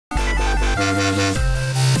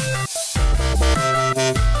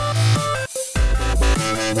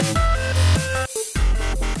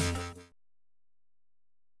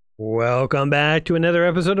Welcome back to another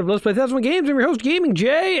episode of Let's Play 1001 Games. I'm your host, Gaming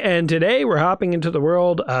Jay, and today we're hopping into the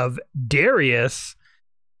world of Darius,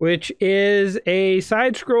 which is a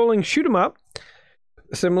side-scrolling shoot-'em-up,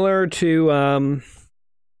 similar to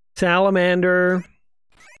Salamander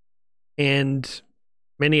and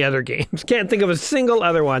many other games. Can't think of a single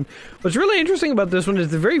other one. What's really interesting about this one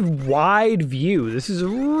is the very wide view. This is a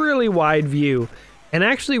really wide view, and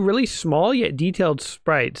actually really small yet detailed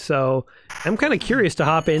sprites. So I'm kind of curious to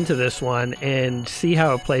hop into this one and see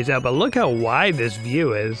how it plays out. But look how wide this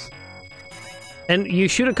view is. And you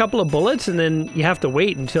shoot a couple of bullets and then you have to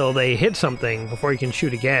wait until they hit something before you can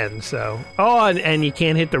shoot again. So, oh, and you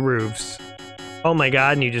can't hit the roofs. Oh my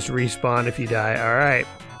god, and you just respawn if you die. All right.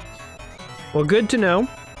 Well, good to know.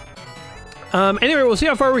 Anyway, we'll see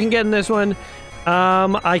how far we can get in this one.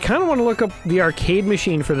 I kind of want to look up the arcade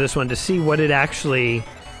machine for this one to see what it actually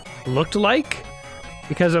looked like,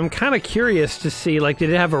 because I'm kind of curious to see, like, did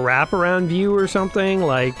it have a wraparound view or something?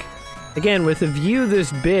 Like, again, with a view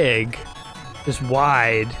this big, this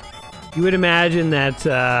wide, you would imagine that,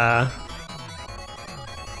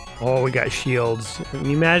 oh, we got shields.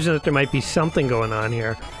 You imagine that there might be something going on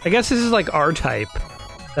here. I guess this is like R-Type.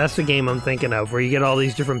 That's the game I'm thinking of, where you get all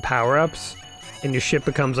these different power-ups, and your ship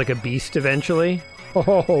becomes like a beast eventually.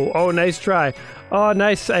 Oh, nice try. Oh,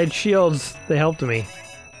 nice, I had shields. They helped me.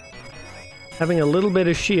 Having a little bit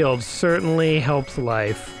of shields certainly helps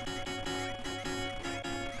life.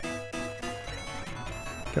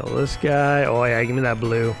 Kill this guy. Oh yeah, give me that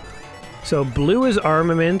blue. So blue is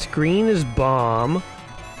armament, green is bomb,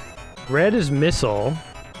 red is missile.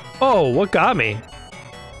 Oh, what got me?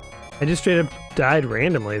 I just straight up died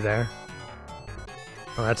randomly there.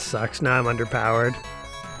 Oh, that sucks. Now I'm underpowered.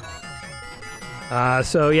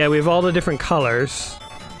 So yeah, we have all the different colors.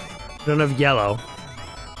 We don't have yellow.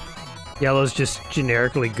 Yellow's just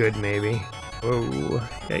generically good, maybe. Whoa,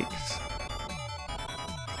 yikes.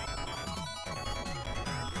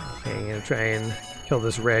 Okay, I'm gonna try and kill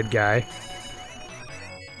this red guy.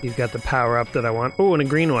 He's got the power-up that I want. Oh, and a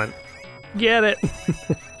green one. Get it!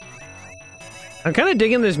 I'm kind of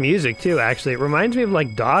digging this music too, actually. It reminds me of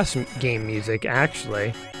like DOS game music,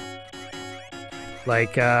 actually.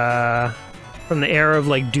 Like, from the era of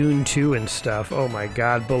like Dune 2 and stuff. Oh my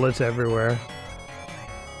god, bullets everywhere.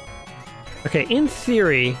 Okay, in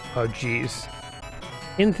theory... Oh jeez.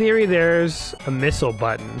 In theory, there's a missile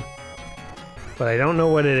button. But I don't know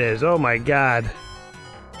what it is. Oh my god.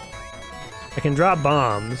 I can drop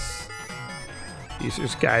bombs. Jeez,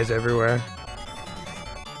 there's guys everywhere.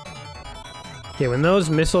 Okay, when those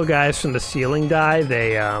missile guys from the ceiling die,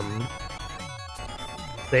 they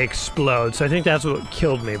explode. So I think that's what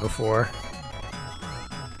killed me before.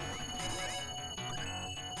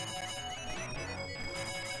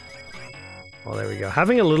 Well, there we go.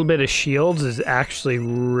 Having a little bit of shields is actually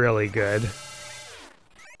really good.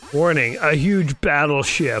 Warning, a huge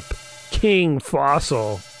battleship, King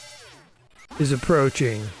Fossil, is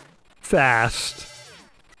approaching. Fast.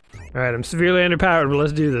 Alright, I'm severely underpowered, but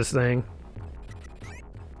let's do this thing.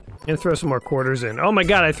 I'm gonna throw some more quarters in. Oh my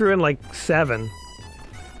god, I threw in like 7.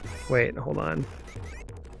 Wait, hold on.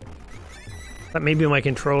 Thought maybe my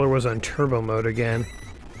controller was on turbo mode again.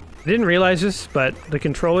 I didn't realize this, but the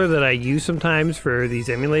controller that I use sometimes for these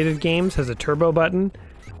emulated games has a turbo button,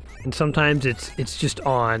 and sometimes it's just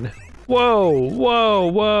on. Whoa,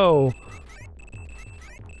 whoa, whoa.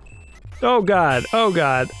 Oh god, oh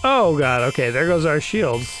god, oh god. Okay, there goes our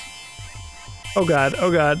shields. Oh god,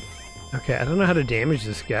 oh god. Okay, I don't know how to damage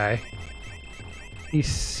this guy.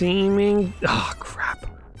 He's seeming... Oh, crap.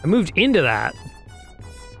 I moved into that.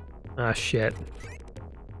 Ah, shit.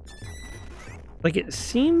 Like, it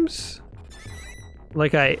seems...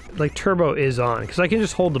 like turbo is on, because I can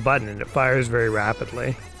just hold the button and it fires very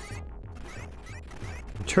rapidly.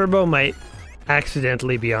 Turbo might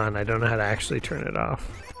accidentally be on. I don't know how to actually turn it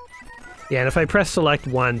off. Yeah, and if I press select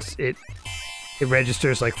once, it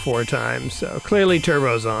registers like 4 times, so clearly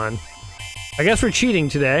turbo's on. I guess we're cheating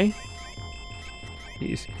today.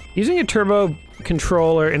 Jeez. Using a turbo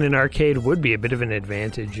controller in an arcade would be a bit of an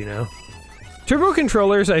advantage, you know? Turbo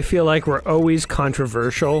controllers, I feel like, were always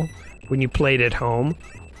controversial when you played at home.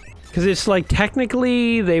 Because it's like,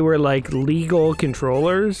 technically, they were like legal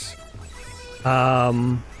controllers.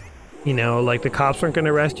 You know, like the cops weren't going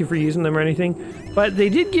to arrest you for using them or anything. But they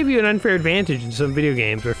did give you an unfair advantage in some video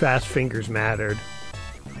games where fast fingers mattered.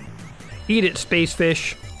 Eat it, space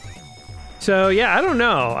fish. So, yeah, I don't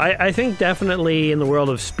know. I think definitely in the world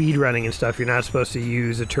of speedrunning and stuff, you're not supposed to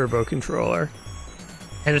use a turbo controller.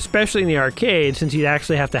 And especially in the arcade, since you'd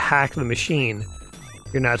actually have to hack the machine,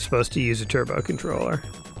 you're not supposed to use a turbo controller.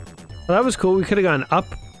 Well, that was cool. We could have gone up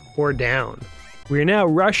or down. We're now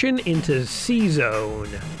rushing into C-Zone.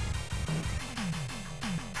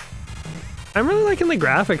 I'm really liking the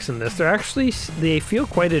graphics in this. They feel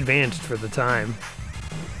quite advanced for the time.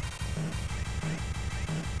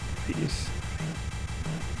 Jeez.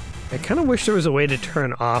 I kind of wish there was a way to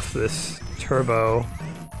turn off this turbo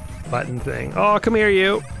button thing. Oh, come here,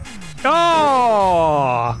 you.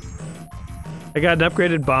 Oh! I got an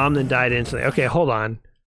upgraded bomb, then died instantly. Okay, hold on.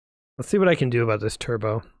 Let's see what I can do about this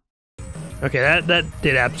turbo. Okay, that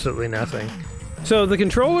did absolutely nothing. So the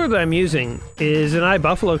controller that I'm using is an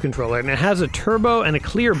iBuffalo controller, and it has a turbo and a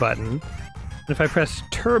clear button. And if I press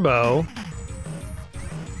turbo,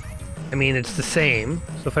 I mean, it's the same.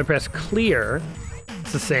 So if I press clear,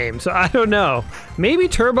 it's the same. So I don't know. Maybe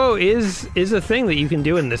turbo is a thing that you can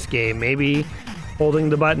do in this game. Maybe holding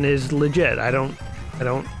the button is legit. I don't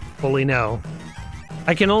fully know.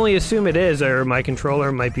 I can only assume it is, or my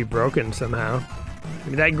controller might be broken somehow. Give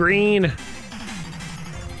me that green.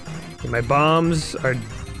 Okay, my bombs are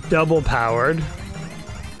double powered,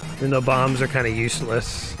 even though bombs are kind of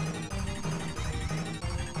useless.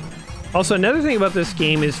 Also, another thing about this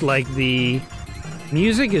game is like the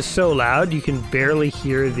music is so loud you can barely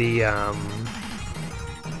hear the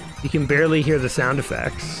sound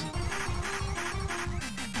effects.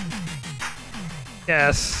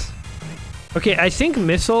 Yes. Okay, I think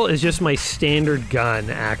missile is just my standard gun,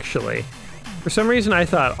 actually. For some reason, I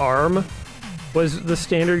thought arm was the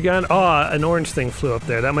standard gun. Oh, an orange thing flew up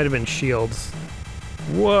there. That might have been shields.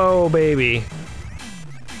 Whoa, baby.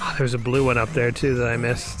 Oh, there's a blue one up there, too, that I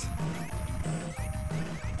missed.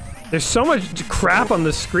 There's so much crap on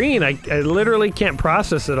the screen, I literally can't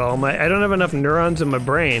process it all. I don't have enough neurons in my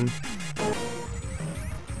brain.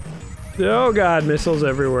 Oh god, missiles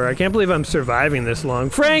everywhere. I can't believe I'm surviving this long.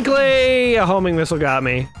 Frankly, a homing missile got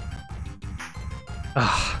me.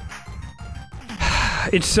 Ugh.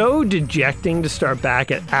 It's so dejecting to start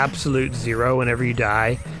back at absolute zero whenever you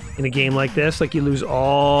die in a game like this. Like, you lose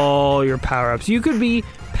all your power-ups. You could be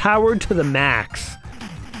powered to the max,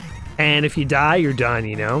 and if you die, you're done,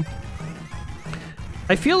 you know?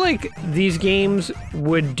 I feel like these games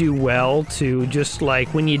would do well to just,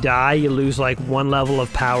 like, when you die, you lose, like, one level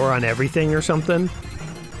of power on everything or something.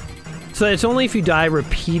 So it's only if you die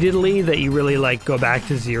repeatedly that you really, like, go back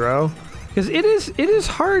to zero. Because it is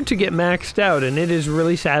hard to get maxed out, and it is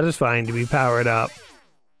really satisfying to be powered up.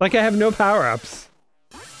 Like, I have no power-ups.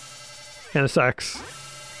 Kinda sucks.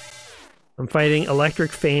 I'm fighting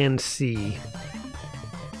Electric Fan C.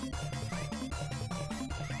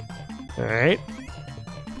 Alright.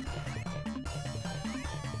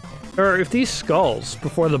 Or if these skulls,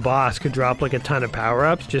 before the boss, could drop like a ton of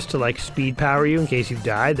power-ups just to like speed power you in case you've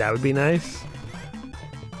died, that would be nice.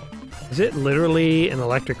 Is it literally an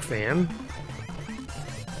electric fan?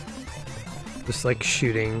 Just like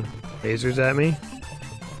shooting lasers at me?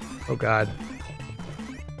 Oh god.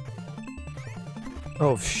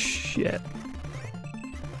 Oh shit.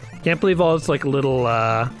 Can't believe all its like little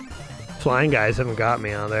flying guys haven't got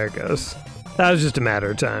me. Oh, there it goes. That was just a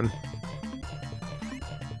matter of time.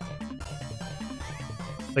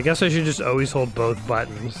 I guess I should just always hold both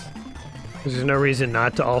buttons, because there's no reason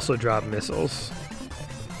not to also drop missiles.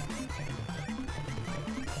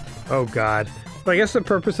 Oh god. But I guess the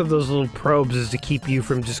purpose of those little probes is to keep you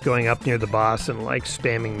from just going up near the boss and like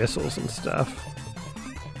spamming missiles and stuff.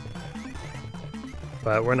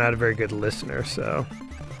 But we're not a very good listener, so...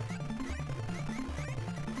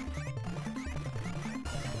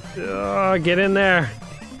 Oh, get in there!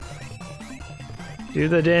 Do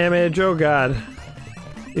the damage, oh god.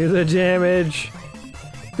 Do the damage.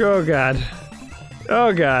 Oh god.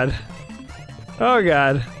 Oh god. Oh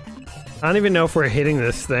god. I don't even know if we're hitting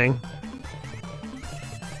this thing.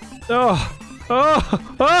 Oh!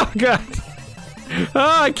 Oh! Oh god!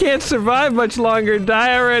 Oh, I can't survive much longer.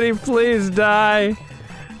 Die already, please die.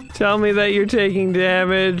 Tell me that you're taking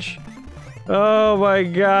damage. Oh my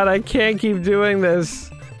god, I can't keep doing this.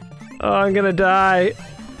 Oh, I'm gonna die.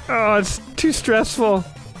 Oh, it's too stressful.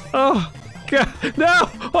 Oh, god, no!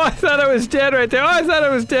 Oh, I thought I was dead right there. Oh, I thought I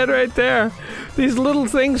was dead right there. These little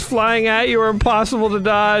things flying at you are impossible to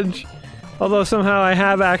dodge. Although somehow I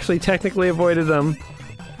have actually technically avoided them.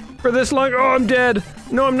 For this long, oh, I'm dead.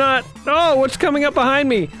 No, I'm not. Oh, what's coming up behind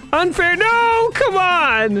me? Unfair, no, come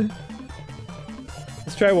on!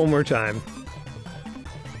 Let's try one more time.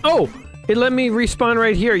 Oh, it let me respawn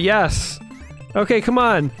right here, yes. Okay, come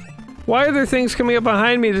on. Why are there things coming up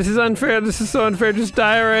behind me? This is unfair, this is so unfair, just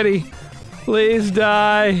die already. Please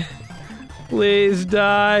die. Please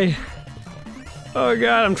die. Oh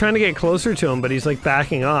god, I'm trying to get closer to him, but he's like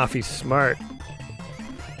backing off, he's smart.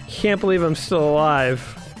 Can't believe I'm still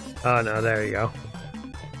alive. Oh no, there you go.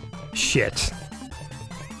 Shit.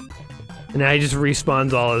 And now he just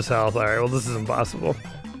respawns all his health. Alright, well this is impossible.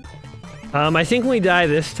 I think when we die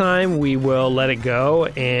this time, we will let it go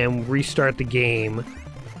and restart the game.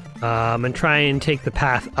 And try and take the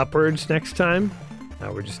path upwards next time.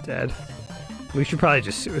 No, we're just dead. We should probably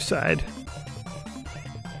just suicide.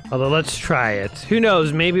 Although, let's try it. Who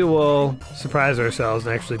knows, maybe we'll surprise ourselves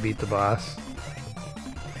and actually beat the boss.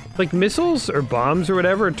 Like, missiles or bombs or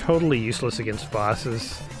whatever are totally useless against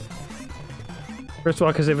bosses. First of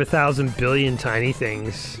all, because they have 1,000 billion tiny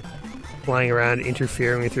things flying around,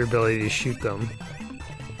 interfering with your ability to shoot them.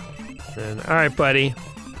 And, alright, buddy.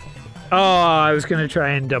 Oh, I was gonna try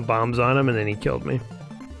and dump bombs on him, and then he killed me.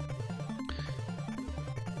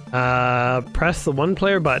 Press the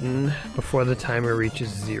one-player button before the timer reaches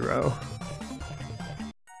 0.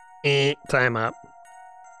 Time up.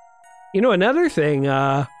 You know, another thing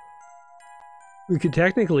we could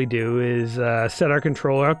technically do is set our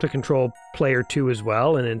controller up to control player 2 as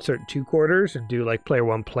well, and insert 2 quarters and do like player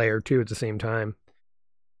 1, player 2 at the same time.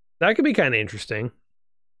 That could be kind of interesting.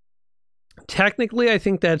 Technically, I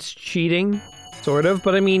think that's cheating, sort of,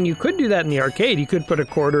 but I mean, you could do that in the arcade. You could put a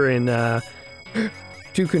quarter in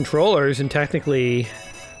 2 controllers, and technically,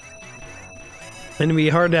 it'd be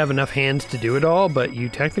hard to have enough hands to do it all, but you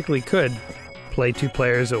technically could play 2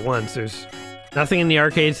 players at once. There's nothing in the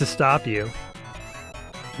arcades to stop you.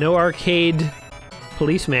 No arcade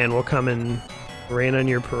policeman will come and rain on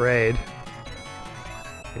your parade.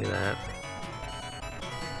 Look at that.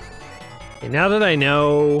 Okay, now that I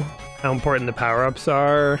know how important the power-ups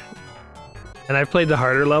are, and I've played the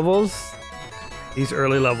harder levels, these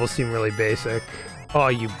early levels seem really basic. Oh,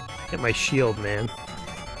 you hit my shield, man.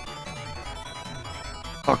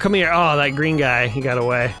 Oh, come here. Oh, that green guy, he got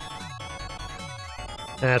away.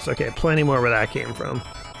 That's okay, plenty more where that came from.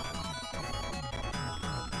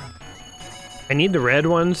 I need the red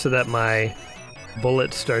one so that my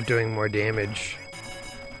bullets start doing more damage.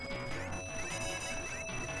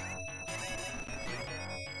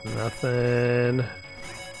 Nothing.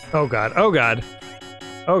 Oh god, oh god.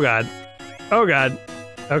 Oh god. Oh god.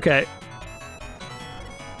 Okay.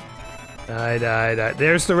 Die.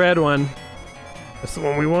 There's the red one. That's the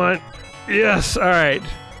one we want. Yes, alright.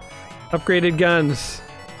 Upgraded guns.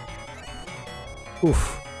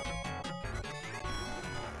 Oof.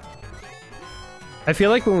 I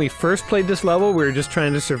feel like when we first played this level, we were just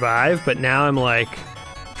trying to survive, but now I'm like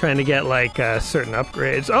trying to get like certain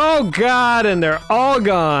upgrades. Oh god, and they're all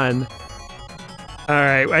gone.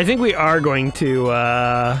 Alright, I think we are going to,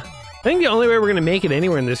 I think the only way we're going to make it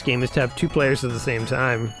anywhere in this game is to have 2 players at the same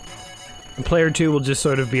time. And player 2 will just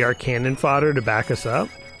sort of be our cannon fodder to back us up.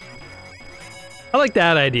 I like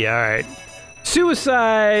that idea, alright.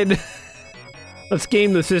 Suicide! Let's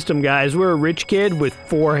game the system, guys. We're a rich kid with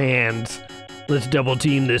 4 hands. Let's double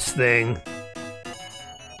team this thing.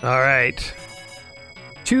 Alright.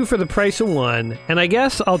 2 for the price of 1. And I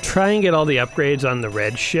guess I'll try and get all the upgrades on the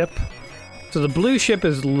red ship. So the blue ship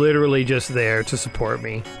is literally just there to support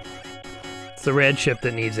me. It's the red ship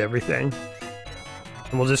that needs everything.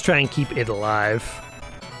 And we'll just try and keep it alive.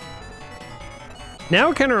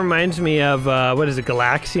 Now it kind of reminds me of, what is it,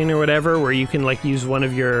 Galaxian or whatever, where you can like use one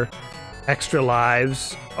of your extra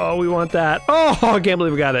lives. Oh, we want that. Oh, I can't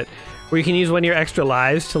believe we got it. Where you can use one of your extra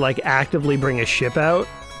lives to like actively bring a ship out.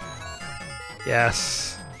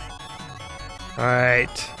 Yes. Alright.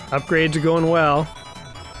 Upgrades are going well.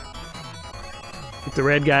 Keep the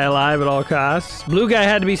red guy alive at all costs. Blue guy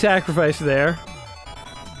had to be sacrificed there.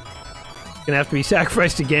 Gonna have to be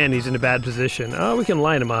sacrificed again. He's in a bad position. Oh, we can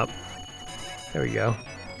line him up. There we go.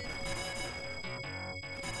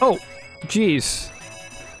 Oh, jeez.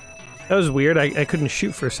 That was weird. I couldn't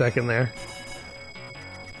shoot for a second there.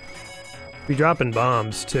 Be dropping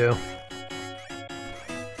bombs, too.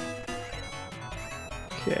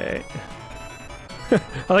 Okay.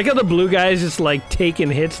 I like how the blue guy's just, like, taking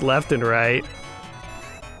hits left and right.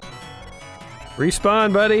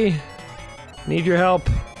 Respawn, buddy. Need your help.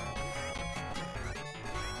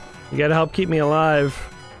 You gotta help keep me alive.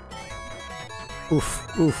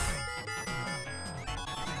 Oof, oof.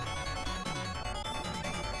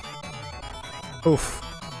 Oof.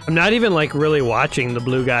 I'm not even, like, really watching the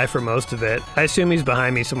blue guy for most of it. I assume he's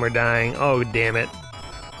behind me somewhere dying. Oh, damn it.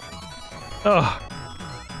 Oh.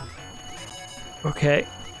 Okay.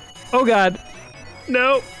 Oh, God.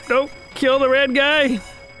 No, don't kill the red guy.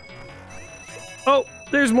 Oh,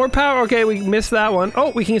 there's more power. Okay, we missed that one. Oh,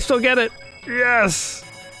 we can still get it. Yes.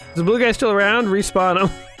 Is the blue guy still around? Respawn him.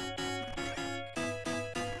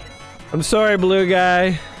 I'm sorry, blue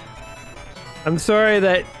guy. I'm sorry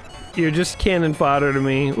that you're just cannon fodder to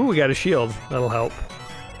me. Ooh, we got a shield. That'll help.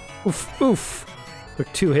 Oof, oof.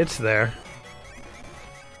 Took 2 hits there.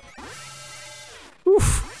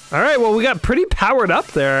 Oof. All right, well, we got pretty powered up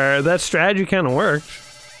there. That strategy kind of worked.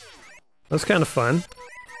 That's kind of fun.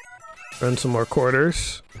 Run some more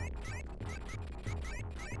quarters.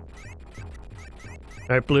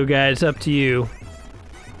 All right, blue guy, it's up to you.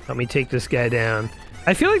 Help me take this guy down.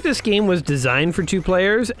 I feel like this game was designed for 2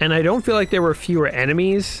 players, and I don't feel like there were fewer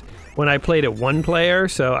enemies when I played it 1 player,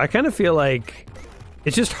 so I kind of feel like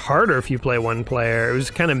it's just harder if you play 1 player. It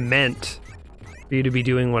was kind of meant for you to be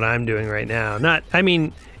doing what I'm doing right now. I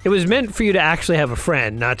mean, it was meant for you to actually have a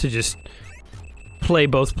friend, not to just play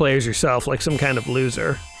both players yourself like some kind of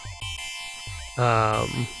loser.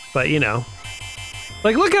 But you know.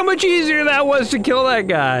 Like, look how much easier that was to kill that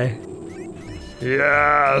guy.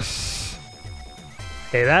 Yes!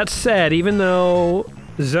 Okay, that said, even though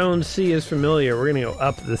Zone C is familiar, we're gonna go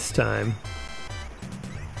up this time.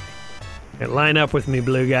 Okay, line up with me,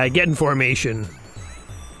 blue guy. Get in formation.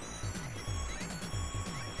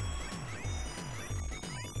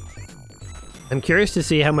 I'm curious to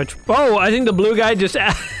see how much... Oh, I think the blue guy just...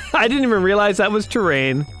 I didn't even realize that was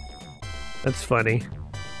terrain. That's funny.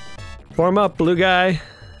 Form up, blue guy.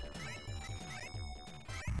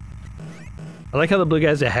 I like how the blue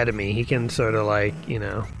guy's ahead of me. He can sort of like, you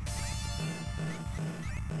know...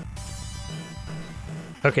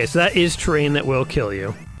 Okay, so that is terrain that will kill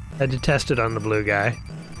you. I had to test it on the blue guy.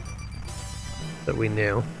 That we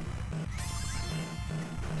knew.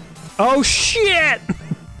 Oh, shit!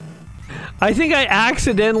 I think I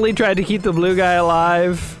accidentally tried to keep the blue guy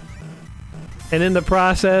alive. And in the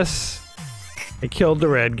process, I killed the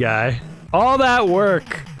red guy. All that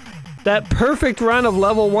work. That perfect run of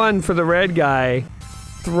level 1 for the red guy.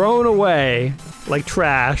 Thrown away like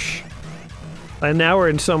trash. And now we're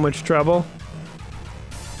in so much trouble.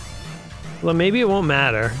 Well, maybe it won't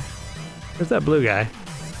matter. Where's that blue guy?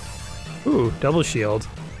 Ooh, double shield.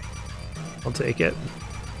 I'll take it.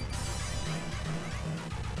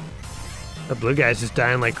 The blue guy's just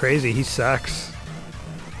dying like crazy. He sucks.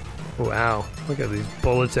 Wow. Look at these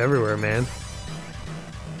bullets everywhere, man.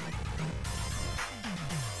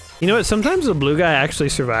 You know what? Sometimes the blue guy actually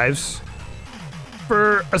survives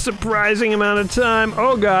for a surprising amount of time.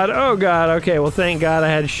 Oh god, oh god. Okay, well thank god I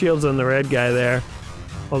had shields on the red guy there.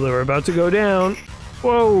 Although we're about to go down.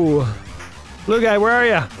 Whoa. Blue guy, where are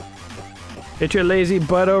ya? Get your lazy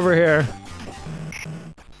butt over here.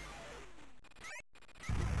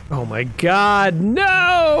 Oh my god,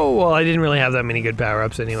 no! Well, I didn't really have that many good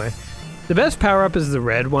power-ups anyway. The best power-up is the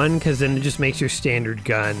red one, because then it just makes your standard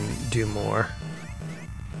gun do more.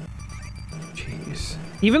 Jeez.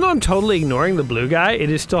 Even though I'm totally ignoring the blue guy, it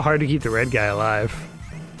is still hard to keep the red guy alive.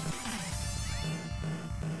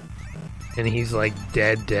 And he's like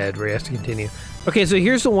dead where he has to continue. Okay, so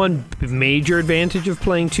here's the one major advantage of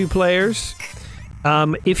playing 2 players.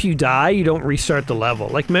 If you die, you don't restart the level.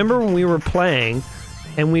 Like, remember when we were playing...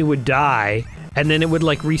 and we would die, and then it would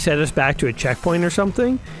like reset us back to a checkpoint or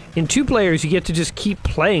something. In 2 players, you get to just keep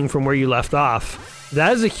playing from where you left off.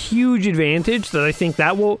 That is a huge advantage that I think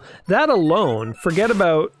that alone, forget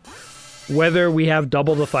about whether we have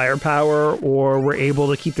double the firepower or we're able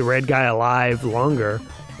to keep the red guy alive longer.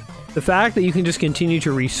 The fact that you can just continue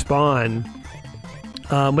to respawn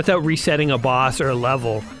without resetting a boss or a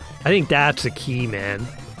level, I think that's the key, man.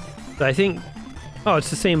 So I think, oh, it's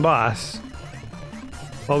the same boss.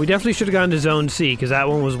 Well, we definitely should have gone to Zone C, because that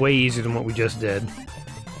one was way easier than what we just did.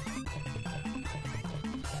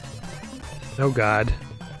 Oh god.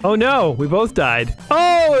 Oh no! We both died.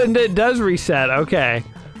 Oh, and it does reset, okay.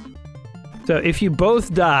 So if you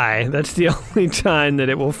both die, that's the only time that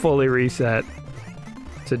it will fully reset.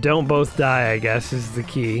 So don't both die, I guess, is the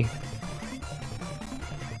key.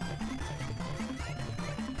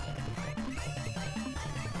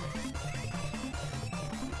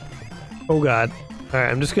 Oh god. Alright,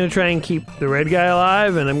 I'm just gonna try and keep the red guy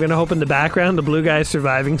alive, and I'm gonna hope in the background the blue guy is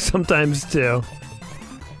surviving sometimes too.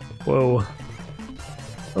 Whoa.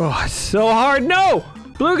 Oh, it's so hard. No!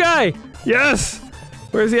 Blue guy! Yes!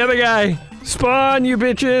 Where's the other guy? Spawn, you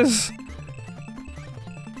bitches!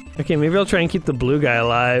 Okay, maybe I'll try and keep the blue guy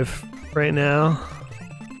alive right now.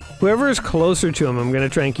 Whoever is closer to him, I'm gonna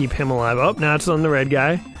try and keep him alive. Oh, now it's on the red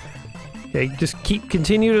guy. Okay, just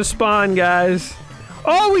continue to spawn, guys.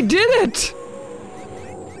 Oh, we did it!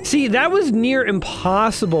 See, that was near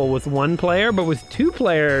impossible with 1 player, but with 2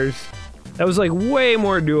 players, that was like way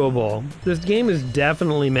more doable. This game is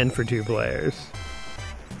definitely meant for 2 players.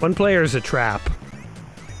 1 player is a trap.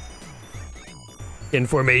 In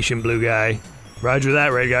formation, blue guy. Roger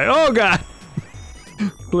that, red guy. Oh god!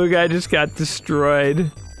 Blue guy just got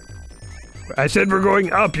destroyed. I said we're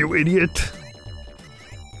going up, you idiot!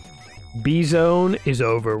 B zone is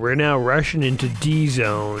over. We're now rushing into D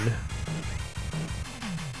zone.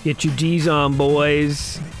 Get your D's on,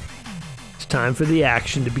 boys. It's time for the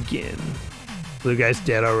action to begin. Blue guy's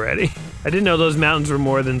dead already. I didn't know those mountains were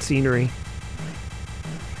more than scenery.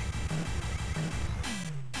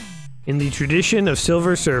 In the tradition of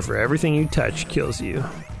Silver Surfer, everything you touch kills you.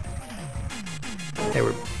 Hey,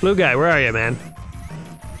 blue guy, where are you, man?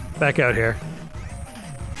 Back out here.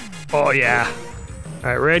 Oh, yeah.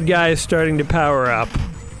 Alright, red guy is starting to power up.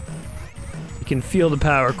 You can feel the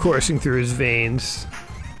power coursing through his veins.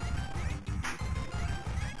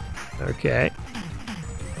 Okay.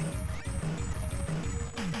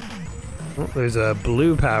 Oh, there's a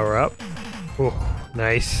blue power up. Oh,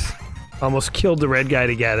 nice. Almost killed the red guy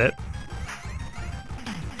to get it.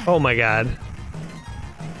 Oh my god.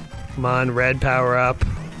 Come on, red power up.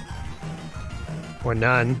 Or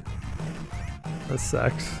none. That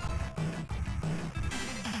sucks.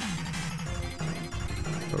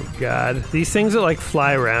 Oh god. These things that like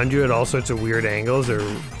fly around you at all sorts of weird angles are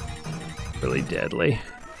really deadly.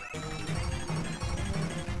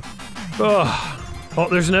 Oh,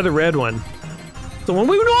 there's another red one. The one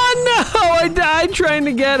we won! No! I died trying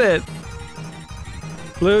to get it!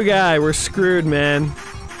 Blue guy, we're screwed, man.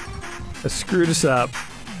 That screwed us up.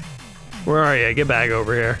 Where are you? Get back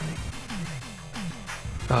over here.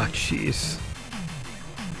 Oh, jeez.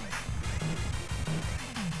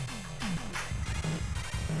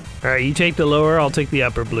 Alright, you take the lower, I'll take the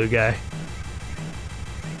upper, blue guy.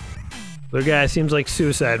 Blue guy, seems like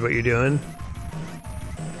suicide what you're doing.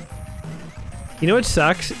 You know what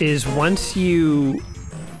sucks is once you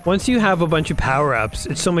have a bunch of power-ups,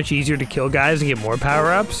 it's so much easier to kill guys and get more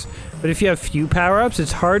power-ups. But if you have few power-ups,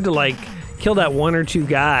 it's hard to like kill that one or two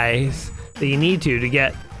guys that you need to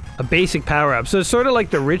get a basic power-up. So it's sort of like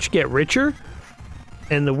the rich get richer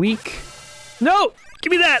and the weak. No! Give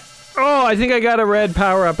me that! Oh, I think I got a red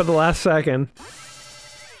power-up at the last second.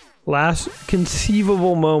 Last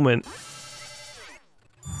conceivable moment.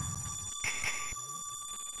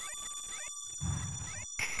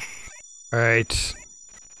 Alright.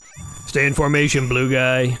 Stay in formation, blue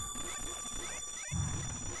guy.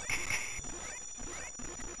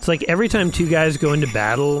 It's like every time two guys go into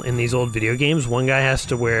battle in these old video games, one guy has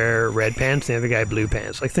to wear red pants, the other guy blue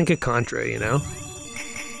pants. Like, think of Contra, you know?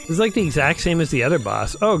 It's like the exact same as the other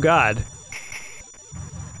boss. Oh god.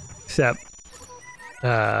 Except,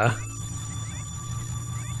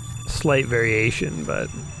 slight variation, but...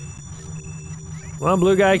 Come on,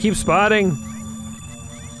 blue guy, keep spotting!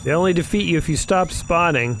 They only defeat you if you stop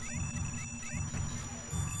spawning.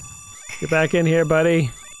 Get back in here, buddy.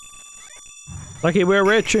 Lucky we're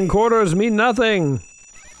rich and quarters mean nothing.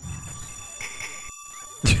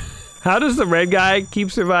 How does the red guy keep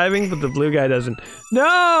surviving, but the blue guy doesn't?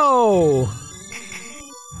 No!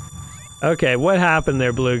 Okay, what happened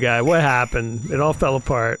there, blue guy? What happened? It all fell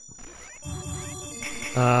apart.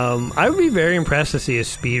 I would be very impressed to see a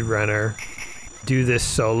speedrunner do this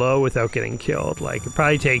solo without getting killed. Like, it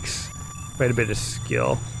probably takes quite a bit of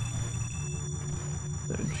skill.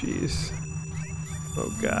 Oh, jeez.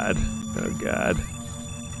 Oh, God. Oh, God.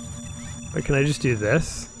 Wait, can I just do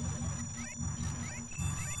this?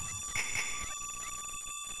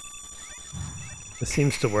 This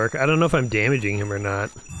seems to work. I don't know if I'm damaging him or not.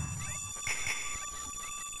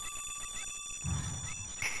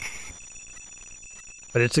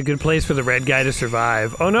 But it's a good place for the red guy to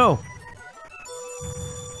survive. Oh, no!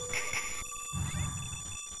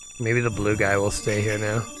 Maybe the blue guy will stay here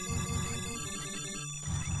now.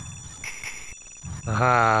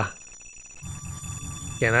 Aha.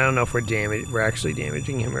 Again, I don't know if we're actually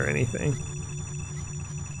damaging him or anything.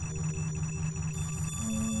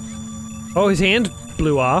 Oh, his hand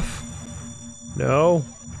blew off. No.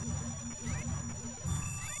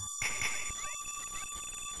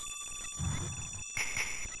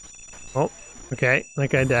 Oh, okay.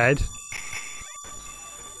 That guy died.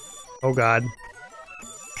 Oh god.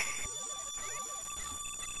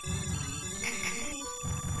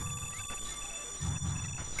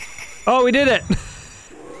 Oh, we did it!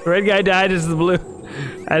 The red guy died as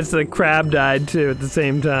the crab died too at the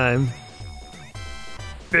same time.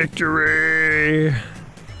 Victory!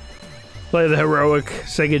 Play the heroic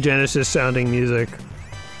Sega Genesis sounding music.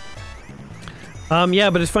 Yeah,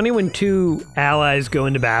 but it's funny when two allies go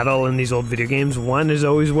into battle in these old video games. One is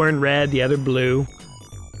always wearing red, the other blue.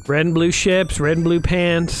 Red and blue ships, red and blue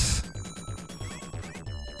pants.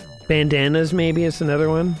 Bandanas, maybe, is another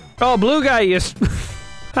one. Oh, blue guy, you...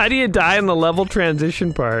 How do you die in the level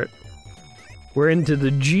transition part? We're into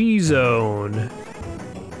the G zone.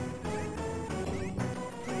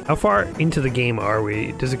 How far into the game are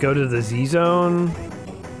we? Does it go to the Z zone?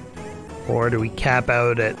 Or do we cap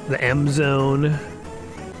out at the M zone?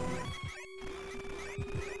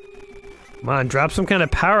 Come on, drop some kind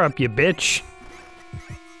of power up, you bitch.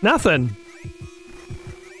 Nothing.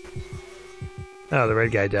 Oh, the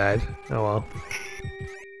red guy died. Oh well.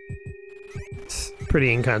 It's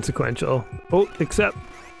pretty inconsequential. Oh, except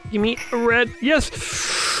give me a red.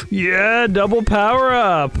 Yes! Yeah, double power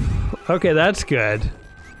up. Okay, that's good.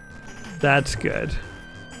 That's good.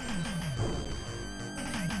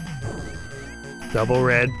 Double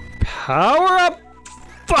red power up.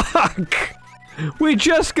 Fuck! We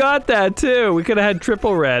just got that too. We could have had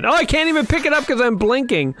triple red. Oh, I can't even pick it up because I'm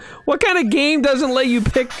blinking. What kind of game doesn't let you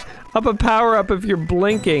pick up a power up if you're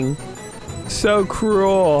blinking? So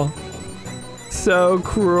cruel. So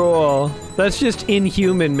cruel. That's just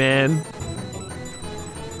inhuman, man.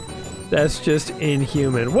 That's just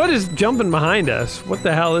inhuman. What is jumping behind us? What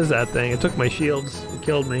the hell is that thing? It took my shields. It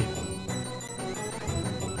killed me.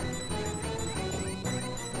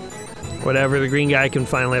 Whatever, the green guy can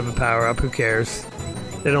finally have a power up. Who cares?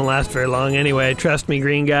 They don't last very long anyway. Trust me,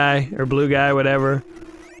 green guy, or blue guy, whatever.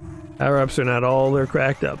 Power ups are not all they're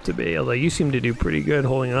cracked up to be, although you seem to do pretty good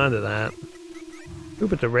holding on to that. Ooh,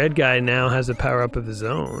 but the red guy now has a power up of his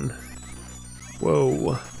own.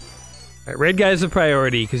 Whoa. Alright, red guy's the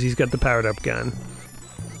priority because he's got the powered up gun.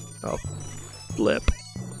 Oh, flip.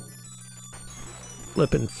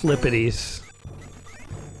 Flippin' flippities.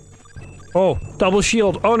 Oh, double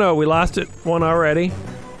shield. Oh no, we lost it. One already.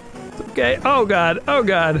 Okay. Oh god. Oh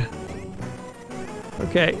god.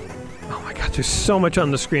 Okay. Oh my god, there's so much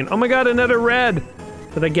on the screen. Oh my god, another red.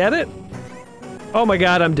 Did I get it? Oh my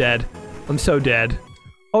god, I'm dead. I'm so dead.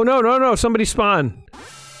 Oh no, no, no, somebody spawn.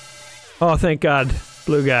 Oh, thank god.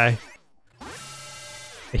 Blue guy.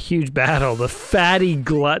 A huge battle. The fatty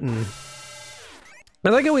glutton. I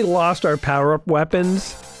like how we lost our power-up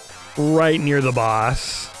weapons right near the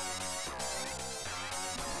boss.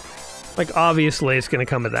 Like, obviously it's gonna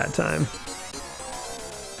come at that time.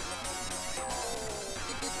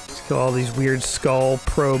 Let's kill all these weird skull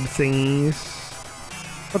probe thingies.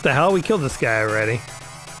 What the hell? We killed this guy already.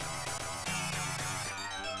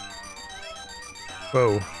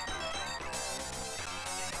 Whoa.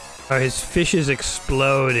 Oh, his fishes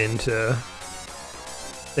explode into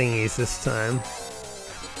thingies this time.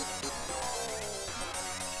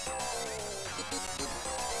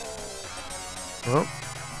 Oh.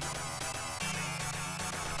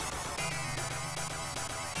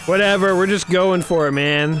 Whatever, we're just going for it,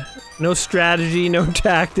 man. No strategy, no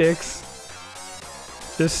tactics.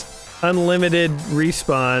 Just unlimited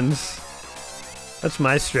respawns. That's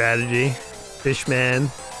my strategy. Fishman.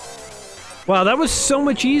 Wow, that was so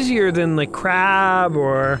much easier than the crab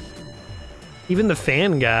or even the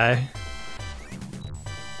fan guy.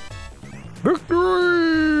 Victory!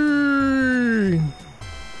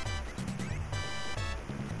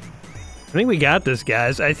 I think we got this,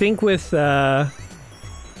 guys. I think with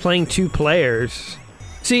playing 2 players.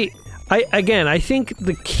 See, I think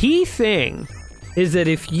the key thing is that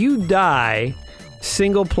if you die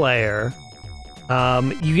single player,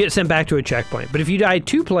 you get sent back to a checkpoint. But if you die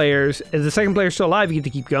 2 players, and the second player's still alive, you get to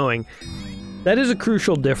keep going. That is a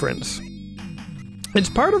crucial difference. It's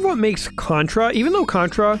part of what makes Contra, even though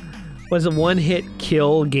Contra was a one-hit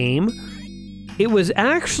kill game, it was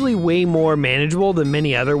actually way more manageable than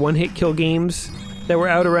many other one-hit kill games that were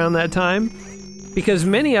out around that time. Because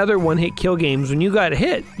many other one-hit kill games, when you got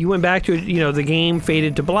hit, you went back to, you know, the game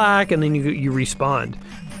faded to black and then you respawned.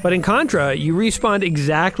 But in Contra, you respawned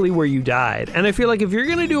exactly where you died. And I feel like if you're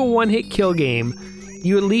gonna do a one-hit kill game,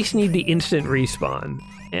 you at least need the instant respawn.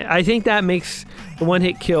 I think that makes the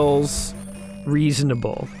one-hit kills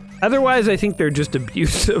reasonable. Otherwise, I think they're just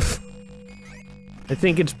abusive. I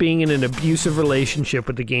think it's being in an abusive relationship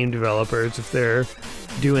with the game developers if they're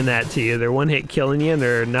doing that to you. They're one-hit killing you and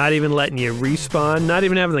they're not even letting you respawn, not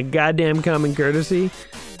even having the goddamn common courtesy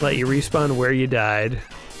to let you respawn where you died.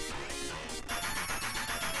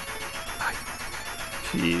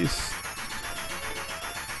 Jeez.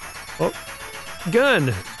 Oh,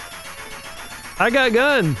 gun! I got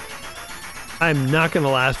gun! I'm not gonna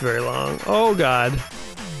last very long. Oh god.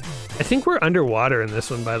 I think we're underwater in this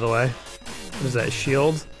one, by the way. What is that,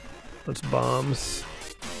 shield? That's bombs.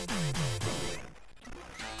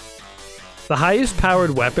 The highest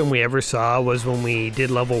powered weapon we ever saw was when we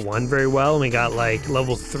did level 1 very well, and we got like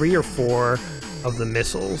level 3 or 4 of the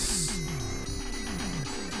missiles.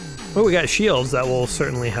 Oh, we got shields, that will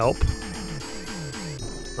certainly help.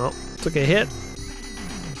 Oh, took a hit.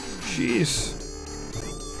 Jeez.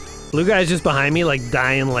 Blue guy's just behind me, like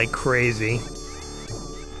dying like crazy.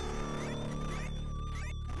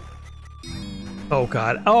 Oh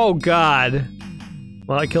god. Oh god!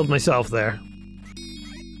 Well, I killed myself there.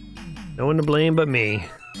 No one to blame but me.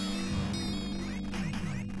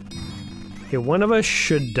 Okay, one of us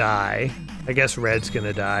should die. I guess red's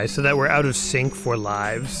gonna die, so that we're out of sync for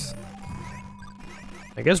lives.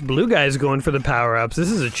 I guess blue guy's going for the power-ups.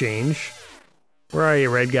 This is a change. Where are you,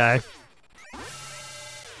 red guy?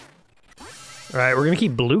 Alright, we're gonna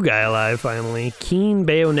keep blue guy alive, finally. Keen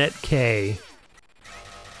Bayonet K.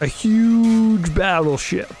 A huge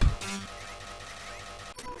battleship.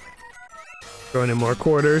 Throwing in more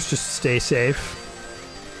quarters, just to stay safe.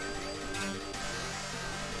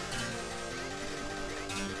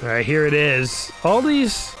 Alright, here it is. All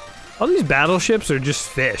these battleships are just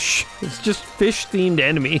fish. It's just fish-themed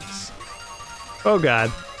enemies. Oh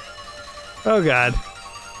god. Oh god.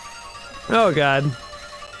 Oh god.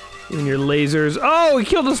 Even your lasers. Oh, he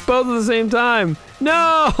killed us both at the same time!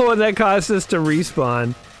 No! That caused us to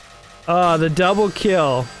respawn. Oh, the double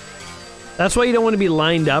kill. That's why you don't want to be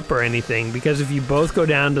lined up or anything, because if you both go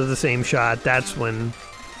down to the same shot, that's when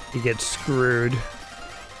you get screwed.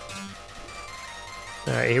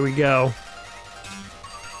 Alright, here we go.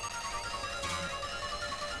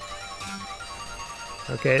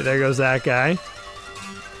 Okay, there goes that guy.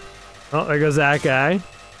 Oh, there goes that guy.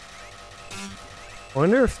 I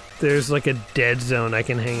wonder if there's like a dead zone I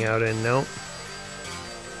can hang out in. Nope.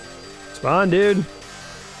 Spawn, dude.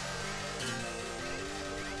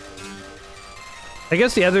 I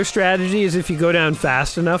guess the other strategy is if you go down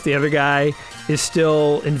fast enough, the other guy is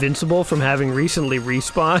still invincible from having recently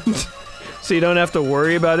respawned. So you don't have to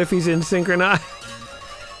worry about if he's in sync or not.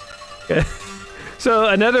 So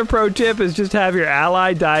another pro tip is just have your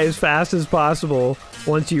ally die as fast as possible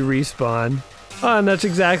once you respawn. Oh, and that's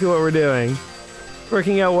exactly what we're doing.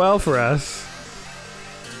 Working out well for us.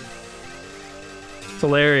 It's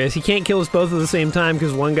hilarious. He can't kill us both at the same time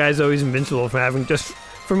because one guy's always invincible from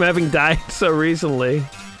having died so recently.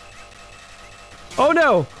 Oh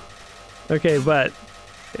no! Okay, but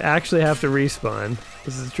you actually have to respawn.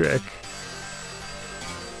 This is a trick.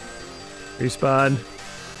 Respawn.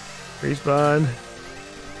 Respawn.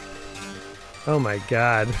 Oh my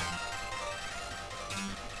god.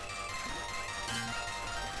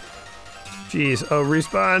 Jeez. Oh,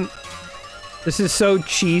 respawn. This is so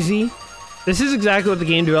cheesy. This is exactly what the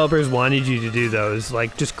game developers wanted you to do, though, is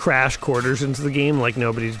like just crash quarters into the game like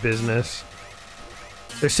nobody's business.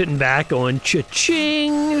 They're sitting back going,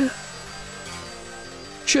 cha-ching!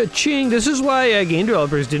 Cha-ching! This is why game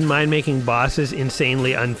developers didn't mind making bosses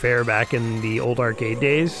insanely unfair back in the old arcade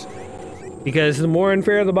days. Because the more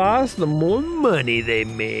unfair the boss, the more money they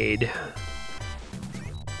made.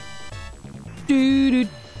 Doo-doo,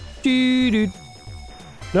 doo-doo.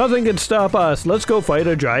 Nothing can stop us. Let's go fight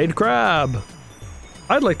a giant crab.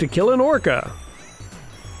 I'd like to kill an orca.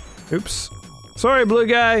 Oops. Sorry, blue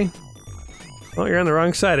guy. Oh, you're on the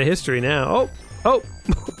wrong side of history now. Oh, oh.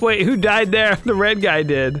 Wait, who died there? The red guy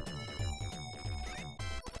did.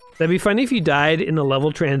 That'd be funny if you died in the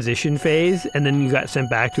level transition phase and then you got sent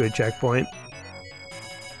back to a checkpoint.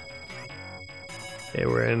 Okay,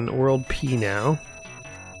 we're in World P now.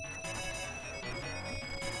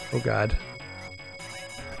 Oh god.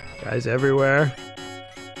 Guys everywhere.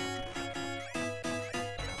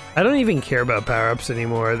 I don't even care about power-ups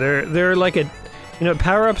anymore. They're like a... You know,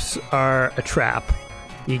 power-ups are a trap.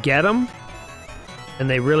 You get them, and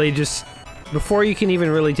they really just... Before you can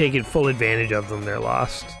even really take full advantage of them, they're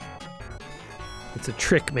lost. It's a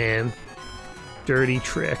trick, man. Dirty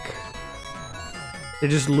trick. They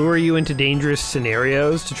just lure you into dangerous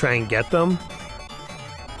scenarios to try and get them.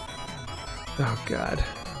 Oh, God.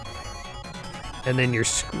 And then you're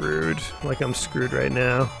screwed. Like I'm screwed right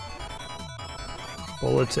now.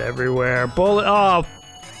 Bullets everywhere. Bullet. Oh!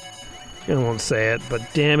 I won't say it, but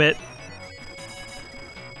damn it.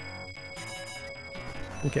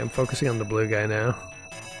 Okay, I'm focusing on the blue guy now.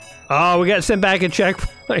 Oh, we got sent back a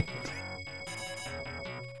checkpoint.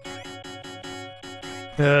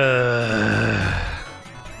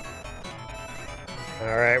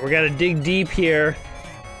 Alright, we gotta dig deep here.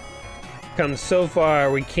 Come so far,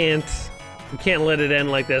 we can't let it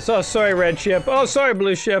end like this. Oh, sorry, red ship. Oh, sorry,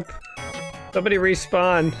 blue ship. Somebody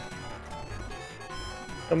respawn.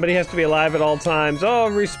 Somebody has to be alive at all times. Oh,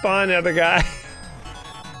 respawn, other guy.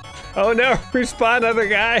 Oh no, respawn, other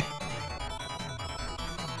guy.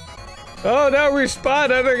 Oh no,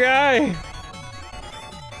 respawn, other guy.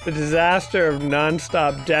 The disaster of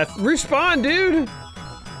non-stop death. Respawn, dude!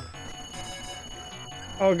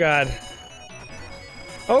 Oh god.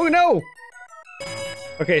 Oh no!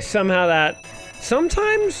 Okay, somehow that...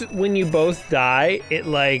 Sometimes when you both die, it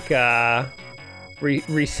like,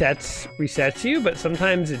 resets you, but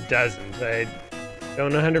sometimes it doesn't. I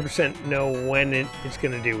don't 100% know when it's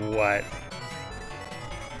gonna do what.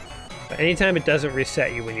 But anytime it doesn't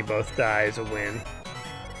reset you when you both die is a win.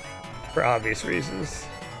 For obvious reasons.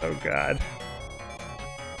 Oh god.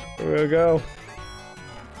 Here we go.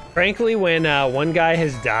 Frankly, when one guy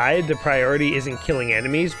has died, the priority isn't killing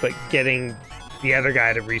enemies, but getting the other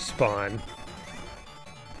guy to respawn.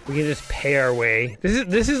 We can just pay our way.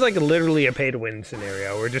 This is like literally a pay-to-win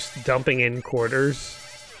scenario. We're just dumping in quarters.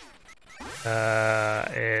 That's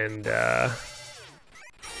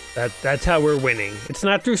how we're winning. It's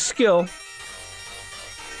not through skill.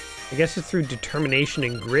 I guess it's through determination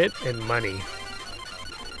and grit and money.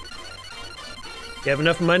 You have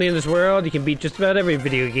enough money in this world, you can beat just about every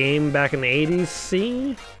video game back in the 80s,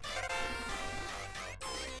 see?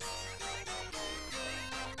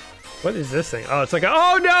 What is this thing? Oh, it's like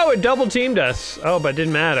oh no, it double teamed us. Oh, but it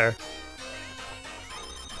didn't matter.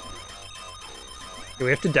 Okay,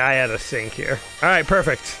 we have to die out of sync here. Alright,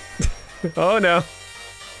 perfect. Oh no.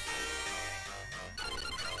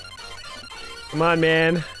 Come on,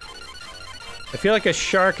 man. I feel like a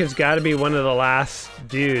shark has got to be one of the last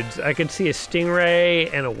dudes. I could see a stingray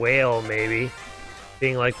and a whale, maybe,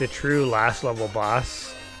 being like the true last level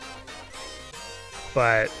boss.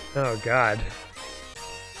 But, oh god.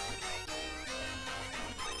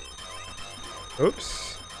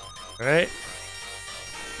 Oops. Alright.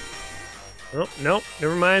 Oh, nope,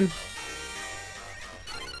 never mind.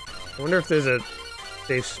 I wonder if there's a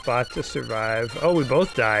safe spot to survive. Oh, we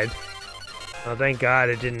both died. Oh, thank god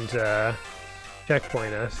it didn't,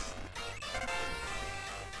 checkpoint us.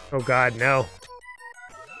 Oh god, no.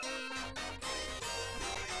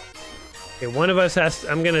 Okay, one of us has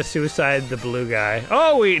to, I'm gonna suicide the blue guy.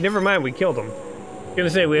 Oh, never mind, we killed him. I was gonna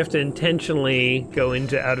say we have to intentionally go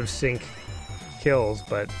into out of sync kills,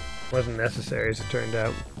 but it wasn't necessary as it turned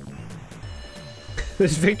out.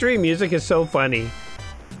 This victory music is so funny.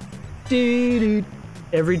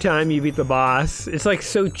 Every time you beat the boss, it's like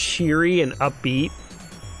so cheery and upbeat.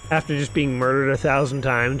 After just being murdered 1,000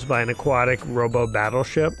 times by an aquatic robo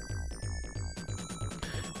battleship.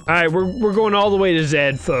 Alright, we're going all the way to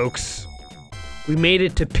Z, folks. We made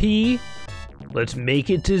it to P. Let's make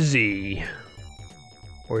it to Z.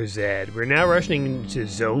 Or Z. We're now rushing into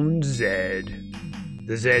Zone Z.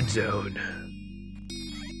 The Z Zone.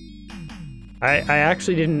 I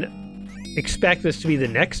actually didn't expect this to be the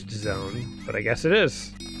next zone, but I guess it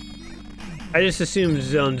is. I just assumed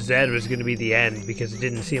Zone Z was going to be the end because it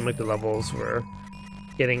didn't seem like the levels were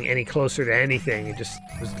getting any closer to anything. It just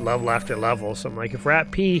was level after level. So I'm like, if we're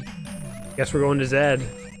at P, I guess we're going to Z.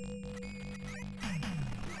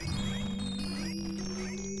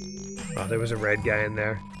 Oh, there was a red guy in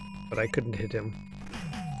there, but I couldn't hit him.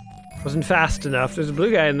 Wasn't fast enough. There's a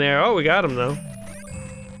blue guy in there. Oh, we got him though.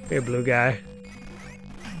 Hey, blue guy.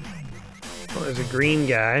 Oh, there's a green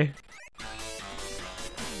guy.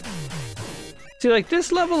 See, like,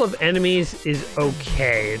 this level of enemies is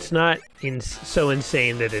okay. It's not so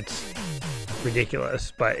insane that it's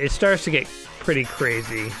ridiculous, but it starts to get pretty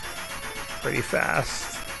crazy pretty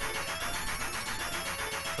fast.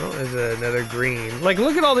 Oh, there's another green. Like,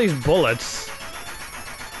 look at all these bullets.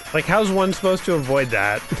 Like, how's one supposed to avoid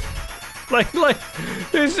that? like,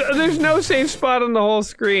 there's no safe spot on the whole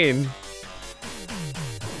screen.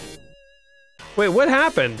 Wait, what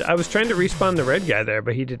happened? I was trying to respawn the red guy there,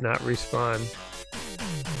 but he did not respawn.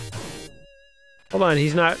 Hold on,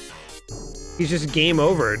 he's just game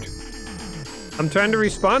overed. I'm trying to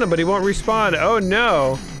respawn him, but he won't respawn. Oh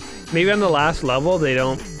no. Maybe on the last level, they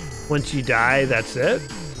don't, once you die, that's it?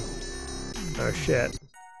 Oh shit.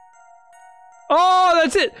 Oh,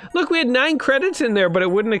 that's it! Look, we had 9 credits in there, but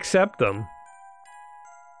it wouldn't accept them.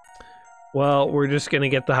 Well, we're just gonna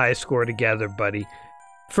get the high score together, buddy.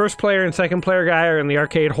 First player and second player guy are in the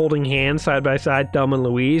arcade holding hands side by side, Thelma and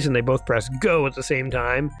Louise, and they both press go at the same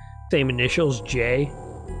time. Same initials, J.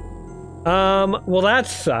 Well that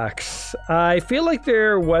sucks. I feel like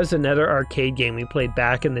there was another arcade game we played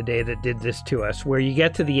back in the day that did this to us, where you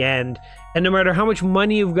get to the end, and no matter how much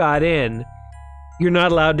money you've got in, you're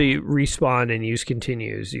not allowed to respawn and use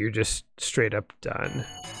continues. You're just straight up done.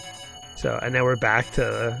 So, and now we're back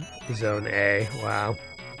to Zone A. Wow.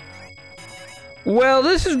 Well,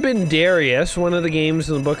 this has been Darius, one of the games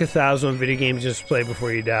in the Book of 1,000 video games just play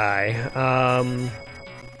before you die.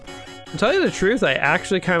 To tell you the truth, I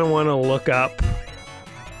actually kind of want to look up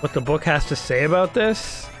what the book has to say about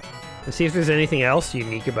this and see if there's anything else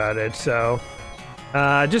unique about it. So,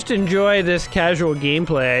 just enjoy this casual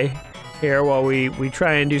gameplay here while we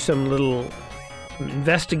try and do some little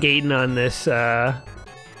investigating on this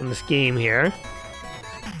game here.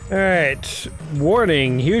 Alright,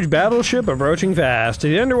 warning, huge battleship approaching fast.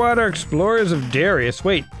 The underwater explorers of Darius.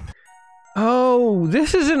 Wait. Oh,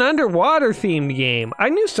 this is an underwater themed game. I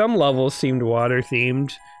knew some levels seemed water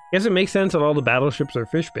themed. Guess it makes sense that all the battleships are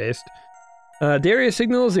fish-based. Darius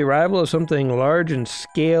signals the arrival of something large and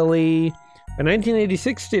scaly. By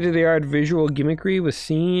 1986, state-of-the-art visual gimmickry was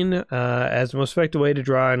seen as the most effective way to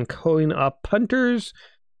draw and coin up punters.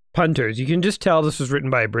 Punters. You can just tell this was written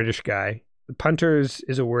by a British guy. Punters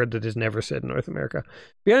is a word that is never said in North America.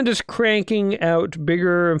 Beyond just cranking out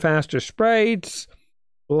bigger and faster sprites,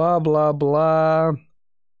 blah, blah, blah.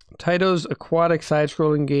 Taito's aquatic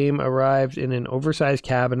side-scrolling game arrived in an oversized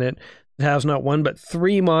cabinet that has not one but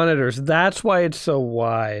 3 monitors. That's why it's so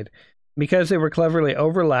wide. Because they were cleverly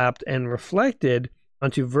overlapped and reflected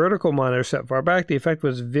onto vertical monitors set far back, the effect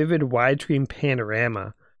was vivid widescreen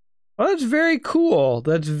panorama. Well, that's very cool.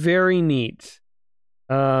 That's very neat.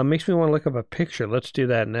 Makes me want to look up a picture. Let's do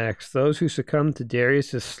that next. Those who succumbed to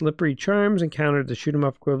Darius' slippery charms encountered the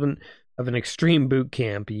shoot-'em-up equivalent of an extreme boot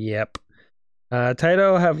camp. Yep.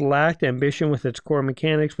 Taito have lacked ambition with its core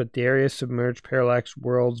mechanics, but Darius' submerged Parallax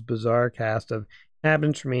World's bizarre cast of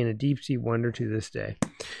inhabitants remain a deep-sea wonder to this day.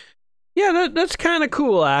 Yeah, that's kind of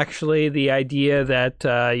cool, actually. The idea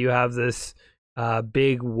that you have this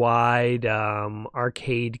big, wide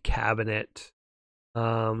arcade cabinet.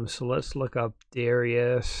 So let's look up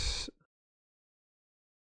Darius.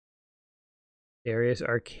 Darius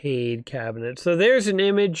arcade cabinet. So there's an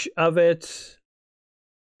image of it.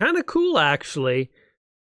 Kind of cool, actually.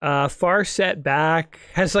 Far set back,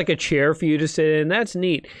 has like a chair for you to sit in. That's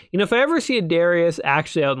neat. You know, if I ever see a Darius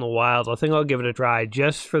actually out in the wild, I think I'll give it a try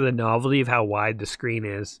just for the novelty of how wide the screen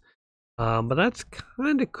is. But that's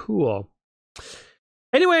kind of cool.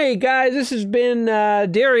 Anyway, guys, this has been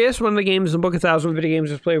Darius, one of the games in the book 1,000 Video Games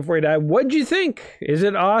Just Play Before You Die. What'd you think? Is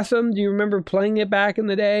it awesome? Do you remember playing it back in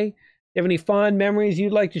the day? Do you have any fond memories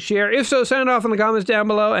you'd like to share? If so, sound off in the comments down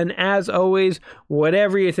below. And as always,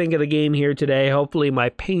 whatever you think of the game here today, hopefully my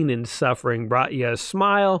pain and suffering brought you a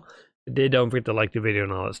smile. If it did, don't forget to like the video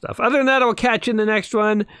and all that stuff. Other than that, I'll catch you in the next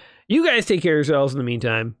one. You guys take care of yourselves in the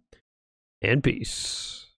meantime. And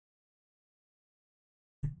peace.